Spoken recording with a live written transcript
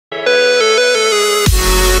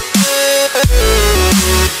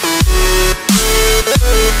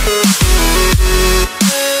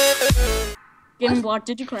Block,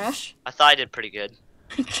 did you crash? I thought I did pretty good.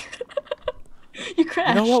 You crashed.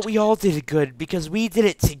 You know what? We all did it good because we did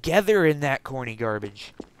it together in that corny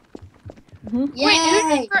garbage. Mm-hmm. Yay!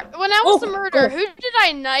 Wait, when I was the murderer, who did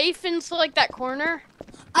I knife into like that corner?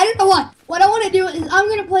 I don't know what. What I want to do is I'm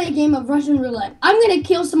gonna play a game of Russian roulette. I'm gonna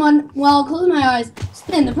kill someone while I'll close my eyes,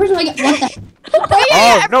 spin. The person I get. What the?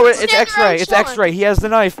 Oh no! It's X-ray. It's X-ray. He has the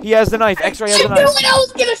knife. He has the knife. X-ray has the I knew knife. it. I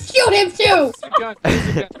was gonna shoot him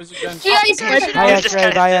too. Yeah, he's good. Hi, You're just X-ray.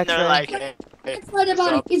 kinda Bye, sitting there X-ray. like, X-ray the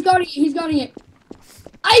body. He's guarding it. He's guarding it.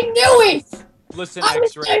 I knew it. Listen, I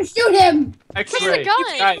was X-ray. gonna shoot him. X-ray. gun.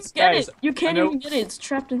 Guys, Get guys. it. You can't I know- even get it. It's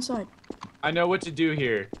trapped inside. I know what to do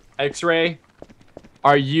here. X-ray.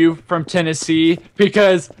 Are you from Tennessee?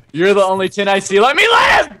 Because you're the only 10 I see. Let me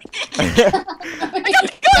live!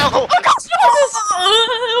 no!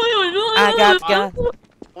 I got gun.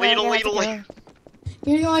 Weedle.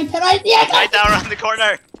 You're the only 10 I see. Right down around the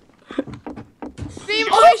corner. Be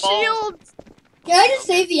my Oh. shield. Can I just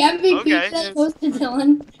save the MVP Okay. that goes to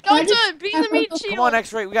Dylan? Don't do it. Be the meat shield. Come on,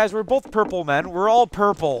 X-ray. Guys, we're both purple, men. We're all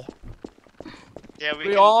purple. Yeah,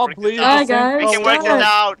 We all work this bleed out. Hi, guys. We can work this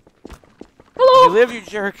out. You Hello. live, you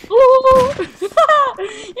jerk.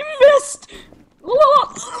 You missed.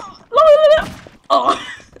 Oh.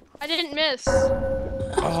 I didn't miss.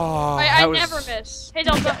 Oh, I that was... never miss. Hey,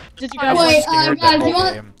 Delta. Did you I guys? was Wait, scared that guys, you whole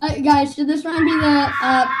want? game. Guys, should this round be the?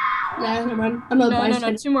 Yeah, never mind. I'm a No,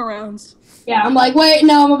 bystander. 2 more rounds. Yeah, I'm like, wait,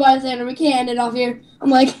 no, I'm a bystander. We can't end it off here. I'm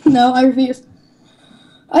like, no, I refuse.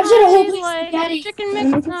 I should have hopefully spaghetti. Chicken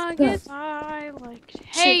mix nuggets. I like.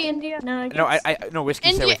 Hey, India. No, no,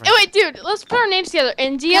 whiskey, stay away India. from me. Oh, wait, dude. Let's put our names together.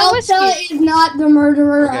 India Delta whiskey. is not the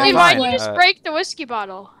murderer. Okay, Hey, I why'd fine. you just break the whiskey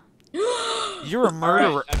bottle? You're a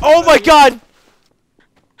murderer. Alright, Oh my god!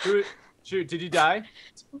 Shoot, did you die?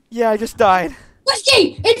 Yeah, I just died.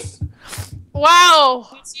 Whiskey! It's Wow.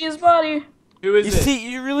 See his body. Who is You it? see,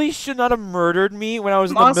 you really should not have murdered me when I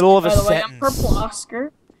was in the Oscar, middle of a by the way, I'm sentence. purple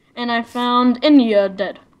Oscar, and I found India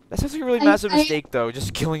dead. That sounds like a really I- massive I- mistake, though,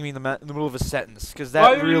 just killing me in the middle of a sentence, because Why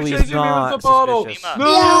that were you really is chasing me with not the bottle? suspicious. Nima.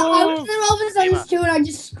 No! yeah, I was in the middle of a sentence too, and I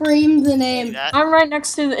just screamed the name. That- I'm right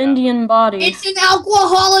next to the Indian body. It's an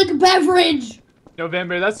alcoholic beverage.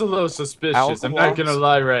 November, that's a little suspicious. I'm Alcohol. not gonna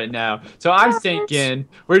lie right now. So I'm thinking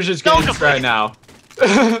we're just Don't getting this right now.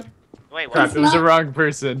 Wait, what? Crap, it was the wrong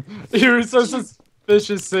person. You were so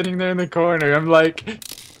suspicious sitting there in the corner. I'm like,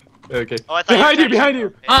 okay. Oh, I thought Behind you, behind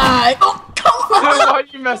you! Oh, come on!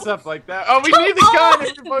 Why'd you mess up like that? Oh, we need the gun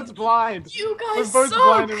and we're both blind. You We're guys both suck!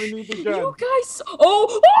 blind and we need the gun. You guys.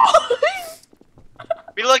 Oh!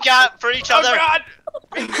 We look out for each other. God!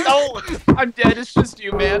 No. I'm dead, it's just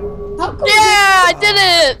you, man. How come Yeah, I did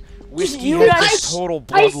it. Whiskey You had guys- just total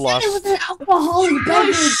I said bloodlust. it was an alcoholic You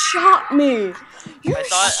beverage. guys shot me. You I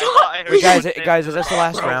shot thought I heard Wait, guys, you say- guys, is this the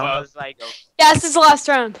last I round? was like, oh. Yeah, this is the last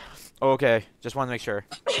round. Oh, okay, just want to make sure.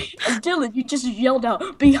 Dylan, you just yelled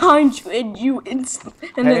out behind you, and Hey,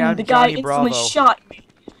 then I'm the guy Johnny instantly Bravo. shot me.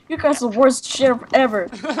 You guys are the worst sheriff ever.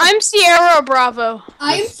 I'm Sierra Bravo.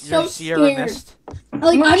 I am You're so Sierra scared. Mist.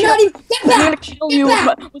 Like, I'm not even. Get I'm gonna back! kill Get you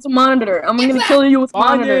back! with a monitor. I'm gonna kill you with My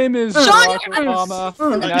monitor. name is Sean, Barack you're- Obama.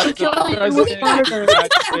 I'm And that's the killing you with president monitor. of the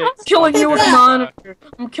United States. I'm killing you with a Yeah. monitor.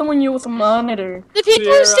 I'm killing you with a monitor. The people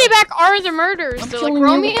Sierra. who stay back are the murderers. I'm They're like killing you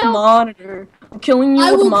with a Romeo. monitor. I'm killing you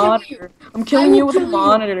I with a will kill monitor. I'm killing will you with a kill you.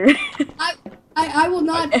 monitor. I will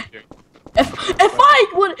not. if I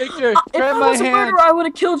would, Victor, if grab I my was a hand. murderer, I would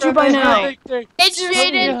have killed you by now. Victor. It's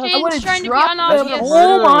Seriously, Jaden. I Jaden's would've trying to be dropped them. unobvious. Oh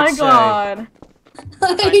Murderer my would say. god.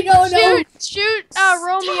 I don't know. Shoot,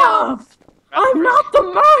 Romeo. Stop. I'm not the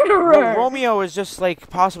murderer. Romeo is just like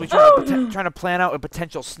possibly trying to plan out a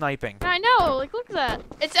potential sniping. I know. Like, look at that.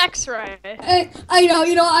 It's X-ray. I know.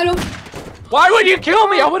 You know. I don't. Why would you kill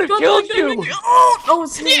me? I would have killed you. Oh,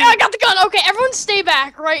 it's Yeah, I got the gun. Okay, everyone stay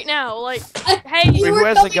back right now. Like, hey. Wait, You who were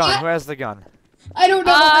has the coming gun? at- Who has the gun? I don't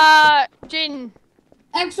know. Jaden.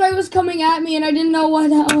 X-ray was coming at me, and I didn't know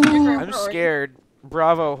what. I'm scared.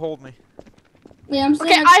 Bravo, hold me. Yeah, I'm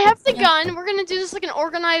Okay, I have the gun. We're gonna do this like an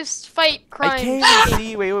organized fight I crime. can't even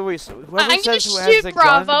see. Wait. So whoever I'm gonna says who has shoot the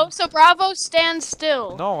Bravo. gun. So Bravo, stand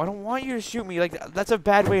still. No, I don't want you to shoot me. Like that's a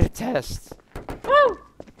bad way to test. Woo.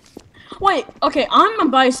 Wait, okay, I'm a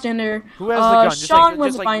bystander. Who has the gun? Just Sean like, was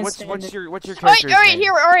just a like bystander. what's your All right, character's all right,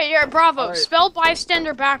 name? all right, here, Bravo. Alright. Spell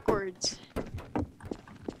bystander backwards.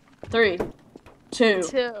 3, 2,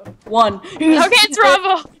 2. 1. Okay, it's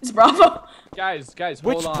Bravo. It's Bravo. Guys, Which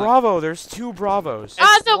hold on. Bravo? There's 2 Bravos.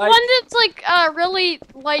 The like- one that's like really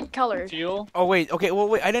light colored. Teal? Oh wait, okay. Well,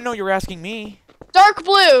 wait. I didn't know you were asking me. Dark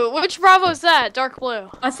blue. Which Bravo is that? Dark blue.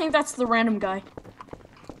 I think that's the random guy.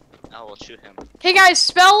 Oh, we'll shoot him. Okay, guys,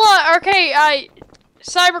 spell. Okay,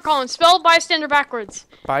 Cybercolon, spell bystander backwards.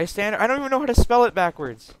 Bystander? I don't even know how to spell it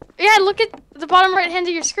backwards. Yeah, look at the bottom right hand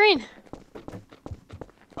of your screen.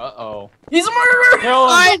 Uh-oh. He's a murderer. Kill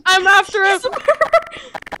him. I'm after him. He's a murderer.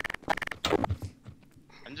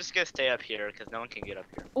 I'm just gonna stay up here because no one can get up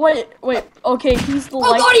here. Wait. Okay, he's the Oh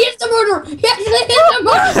light. god, he is the murderer! He actually is the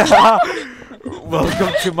murderer!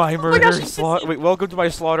 Welcome to my gosh, murder he's- slaughter. Wait, welcome to my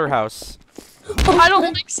slaughterhouse. I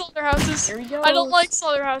don't like slaughterhouses. Here he goes. I don't like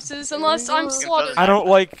slaughterhouses unless I'm goes. slaughtered. I don't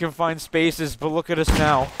like confined spaces, but look at us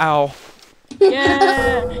now. Ow.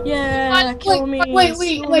 Yeah, kill me. Wait,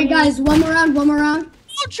 kill me. guys, one more round.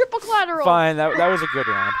 Oh, triple collateral. Fine, that was a good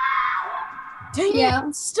round. Dang Yeah. it,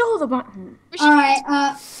 it's still the button. We should Alright,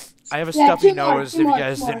 I have a Yeah, stuffy two more, nose two if more, you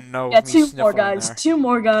guys two more. didn't know. Yeah, me two more sniffling guys. there. Two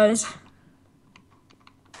more guys.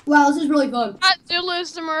 wow, this is really fun.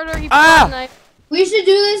 Zulu's the murder. He Ah! pulled a knife. We should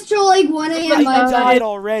do this till like 1 a.m. I by time. died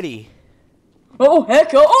already. Oh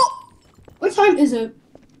heck! Oh! What time is it?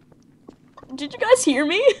 Did you guys hear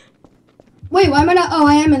me? Wait, why am I not? Oh,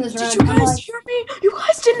 I am in this Did round. you I'm guys like- hear me? You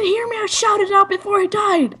guys didn't hear me. I shouted out before I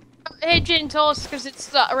died. Hey, Jane, tell us because it's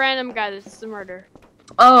the random guy that's the murder.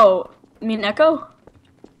 Oh, you mean Echo?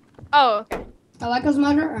 Oh, okay. Oh, Echo's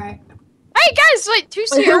murder? Alright. Hey guys, wait, two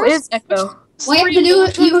Wait, who seers. is Echo? What you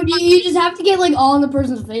have to do is you just have to get like all in the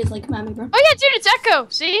person's face, like, come at me, bro. Oh yeah, dude, it's Echo.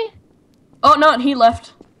 See? Oh no, he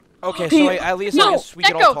left. Okay, He- so at least no, I guess we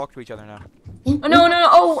can all Echo. talk to each other now. Oh, no.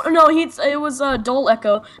 Oh no, it was Dole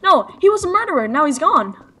Echo. No, he was a murderer. Now he's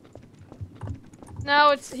gone.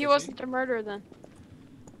 No, he wasn't the murderer then.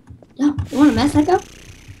 No, you wanna mess, Echo?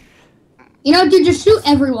 You know, dude, just shoot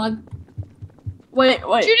everyone. Wait.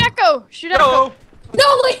 Shoot Echo. Shoot Echo. No.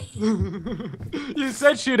 No, wait! You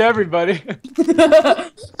said shoot everybody.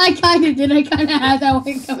 I kinda did, I kinda had that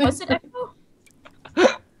one coming. Was it Echo?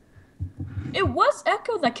 It was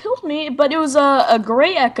Echo that killed me, but it was a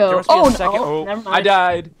gray There Echo. must be a Oh second- no, oh, never mind. I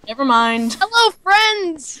died. Never mind. Hello,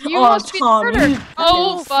 friends. You Oh, must be the Tom, murderer. you-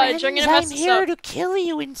 Oh, fudge! I'm gonna mess this up. to kill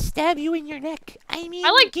you and stab you in your neck. I mean, I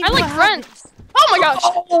like friends. Oh my gosh.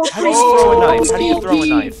 Oh, How do you throw a knife? How do you throw a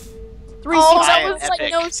knife? Oh, I that am was like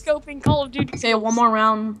epic. no scoping Call of Duty. Okay, one more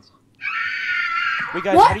round. Wait,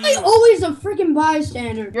 guys, Why how am do I you? always a freaking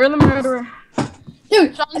bystander? You're the murderer.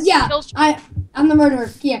 Dude, John's yeah, still- I'm the murderer.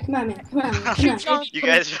 Yeah, come on, man. Come on, man. Come Shoot on. John. You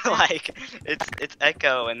guys are like, it's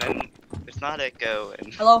Echo, and then it's not Echo,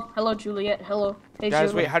 and Hello, Juliet. Hello. Hey,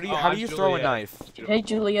 Guys, wait, Juliet. how do you I'm throw a Juliet. knife? Hey,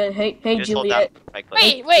 Juliet. Hey, just hold down Juliet. right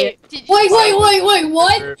click. Wait. Did, Wait,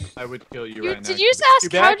 what? I would kill you You, right now. did you just Too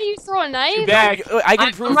ask bad. how do you throw a knife? Too bad. I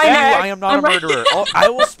can prove to right you back. I am not I'm a right murderer. I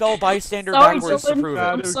will spell bystander Sorry, backwards to Dylan. prove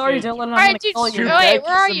God. it. I'm sorry, Okay. Dylan. I'm Alright, gonna dude, kill shoot. you. Oh, wait, Beck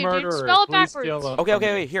where are is the you, dude? murderer. Spell it Please backwards. kill him.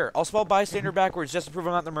 Okay, here. I'll spell bystander backwards just to prove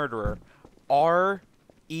I'm not the murderer. R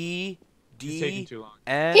E He's taking D too long.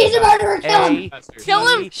 N He's a murderer, kill him! A Kill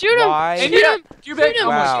him! Shoot him! Y. Shoot Yeah, him! you Shoot bet. him!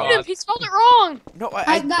 Wow. Shoot him! He spelled it wrong! No, Guys,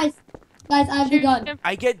 I have the Shoot gun. him.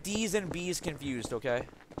 I get D's and B's confused. Okay.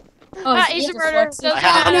 Oh, He's a murderer. dyslexic. I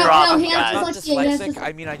have No, a no, problem, he has I'm not guys. dyslexia, yes, dyslexic. yes.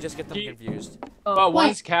 I mean, I just get them He- confused. Oh, But Wait.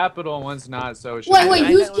 one's capital and one's not, so it should Wait, be- wait, I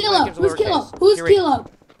who's know, Kilo? like, it's Who's Kilo? lowercase. Who's Here, wait. Kilo?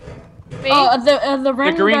 Wait. the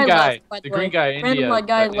random green guy. left, by The way. green guy, Random India.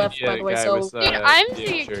 guy the left, India by the way. guy So with the Dude, I'm India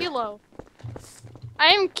the shirt. kilo. I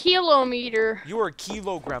am kilometer. You are a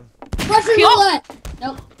kilogram. Russian roulette!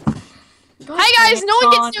 Nope. Hi guys, no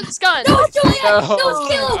one gets near this gun. No, it's Juliet! No. No, it's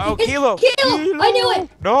Kilo! Oh, It's Kilo. Kilo! I knew it!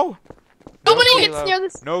 No. Nobody No gets kilo. near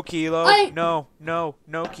this. No kilo. I- No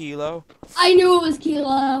kilo. I knew it was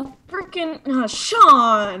Kilo. Freaking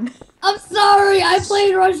Sean. I'm sorry, I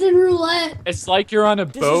played Russian roulette. It's like you're on a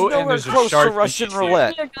This is boat and nowhere there's a close to shark. Russian eating you.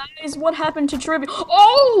 roulette. Yeah, guys, what happened to trivia?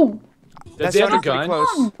 Oh! Does he have a sounded pretty gun?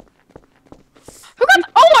 close. Who got?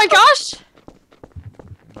 Oh my gosh!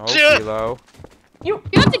 No Yeah. kilo. You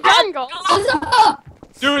got the gun, go.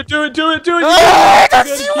 Do it, do it, do it, do it! Ah, Good,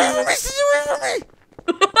 that's you, Kilo. away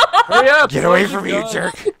Hurry up! Get away Load from your me, gun.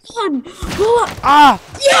 jerk. Gun. Pull up. Ah!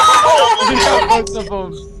 Yeah, both of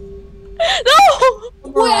them. No!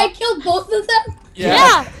 Wait, I killed both of them?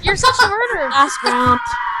 Yeah, you're such a murderer. Last round.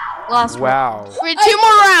 Last round. Wow. Wait, 2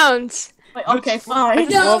 more rounds. Wait, okay, I fine.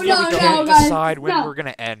 just No, love that no, we no, can't guys, decide when no. we're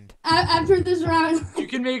gonna end. After this round. You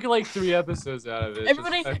can make like 3 episodes out of it.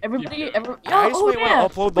 Everybody, Just keep everybody, going. I just really yeah. wanna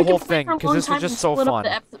upload the We can whole play thing, for a 'cause long this was time just and so split up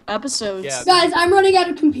fun. the episodes. Yeah. Guys, I'm running out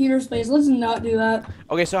of computer space. Let's not do that.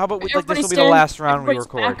 Okay, so how about this Everybody will be the stand- last round we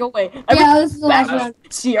everybody's record. Back away. Yeah, this is the last back, round.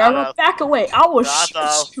 Sierra, back away. I will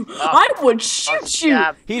shoot you. I would shoot you.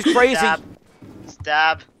 Stab, He's crazy. stab,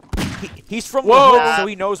 stab. He's from Whoa. the hood, so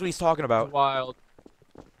he knows what he's talking about. Wild.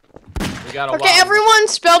 We got a Okay, wild. everyone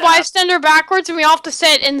spell Yeah. bystander backwards and we all have to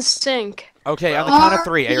say it in sync. Okay, on the count of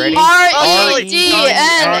 3. Are you ready?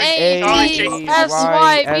 R-E-D-N-A-D-S-Y-B.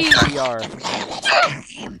 R-E-D-N-A-D-S-Y-B-R.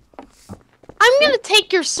 I'm gonna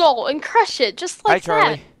take your soul and crush it just Hi, like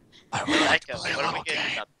Charlie. Echo, what are we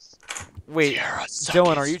getting up? Wait,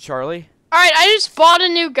 Dylan, are you Charlie? that. Alright, I just bought a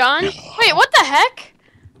new gun. Wait, what the heck?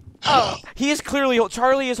 Oh. He is clearly.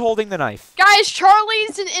 Charlie is holding the knife. Guys,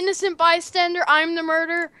 Charlie's an innocent bystander. I'm the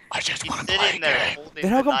murderer. He's sitting there holding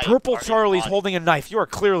Then how the come knife, Purple guarding Charlie's the body. holding a knife? You are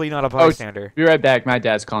clearly not a bystander. Be right back. My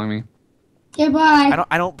dad's calling me. Okay, bye.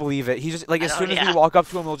 I don't believe it. He just like as I soon don't- as we yeah. walk up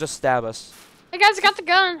to him, he'll just stab us. Hey guys, I got the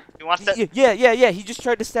gun. He wants to. Yeah. He just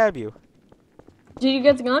tried to stab you. Did you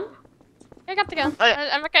get the gun? I got the gun. Hey.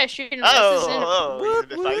 I'm not gonna shoot him. This isn't- Oh, he's a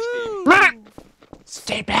bit feisty.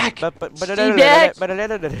 Stay back. Guys,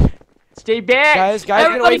 Stay back. get away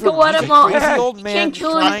Everybody from go let He's him a out. crazy old man Can't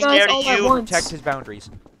kill trying you guys scared all of at you. to once. protect his boundaries.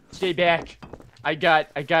 Stay back. I got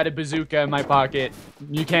a bazooka in my pocket.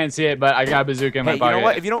 You can't see it, but I got a bazooka in Hey, my you pocket. know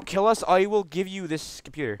what? If you don't kill us, I will give you this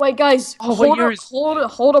computer. Wait, guys, Oh, what year is- hold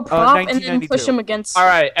a prop and then 1992. push him against. All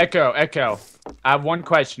right, Echo. I have one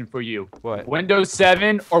question for you. What? Windows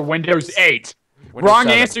 7 or Windows 8? Windows Wrong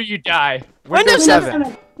 7. answer, you die. Windows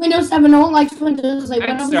 7. Windows 7. No one likes Windows. Like,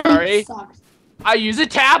 I'm Windows 8 sorry. sucks. I use a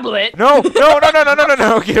tablet. No! Get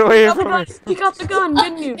away Oh, from me. guys, you got the gun,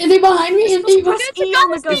 didn't you? Is he behind me? Is he Press behind E on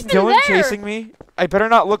the gun. Is Dylan there. chasing me? I better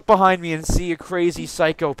not look behind me and see a crazy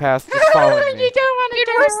psychopath just following me. Dude,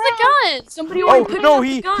 where's the gun? Somebody already Oh picked no, up the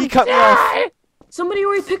he gun. cut me off. Somebody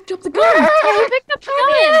already picked up the gun. Oh, he picked up the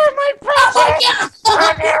gun.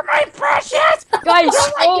 Guys,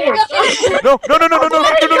 oh,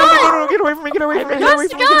 No! Get away from me! Get away from me! Get away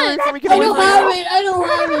from me! Get away from me! Get I away don't from me! have it. I don't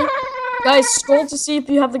have it. guys, scroll to see if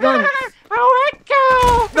you have the gun. Oh,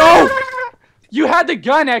 Echo! No! You had the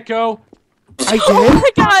gun, Echo. I Oh did.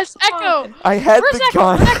 my gosh, Echo. I had Where's the Echo?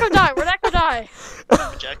 gun. Where'd Echo die? Where'd Echo die?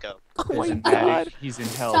 Which Echo? Oh my Isn't god! that- He's in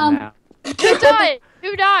hell Tom. now. Who died?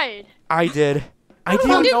 Who died? I did. I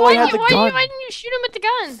didn't Dude, know I had the gun. why didn't you shoot him with the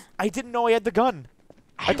gun? I didn't know I had the gun.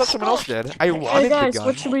 I thought someone else did. I Hey wanted the guys, gun.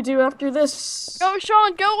 what should we do after this? Go,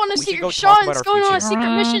 Sean. Go on a We should secret. go talk about Sean's our going on a future. secret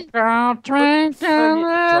mission. Charlie,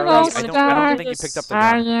 I don't think you picked up the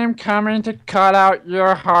I gun. am coming to cut out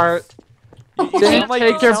your heart. You Then sound like-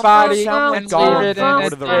 take you your sound body like and God leave it in from a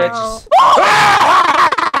Lord of the ditch.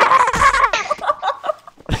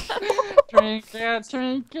 Rings.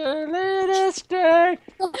 Twinkle, little star.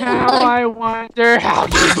 How I wonder how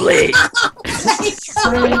you bleed.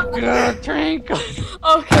 Twinkle, twinkle.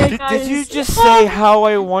 Okay, guys. Did you just say how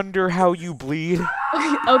I wonder how you bleed?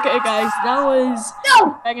 Okay, guys, that was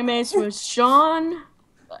No. Mega Mace with Sean,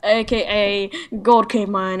 aka Gold Cave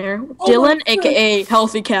Miner, Oh Dylan, my God. aka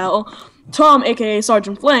Healthy Cow, Tom, aka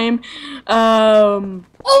Sergeant Flame, Oh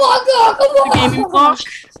my God! Gaming Block,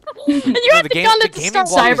 And you No, had the the game- gun the at the gaming start.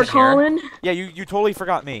 block Cyber isn't here. Colin, Yeah, you totally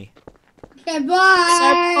forgot me. Okay, Cyber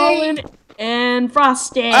bye. Colin, and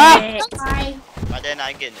Frosty. Ah! Bye. Why didn't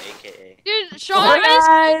I get an AKA? Dude, Sean, Alright,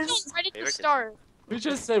 I guys. just right at the Favorite- start. We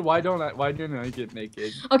just said why didn't I get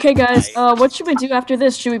naked? Okay, guys, what should we do after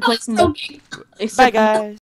this? Should we play some more? Okay. Bye, guys.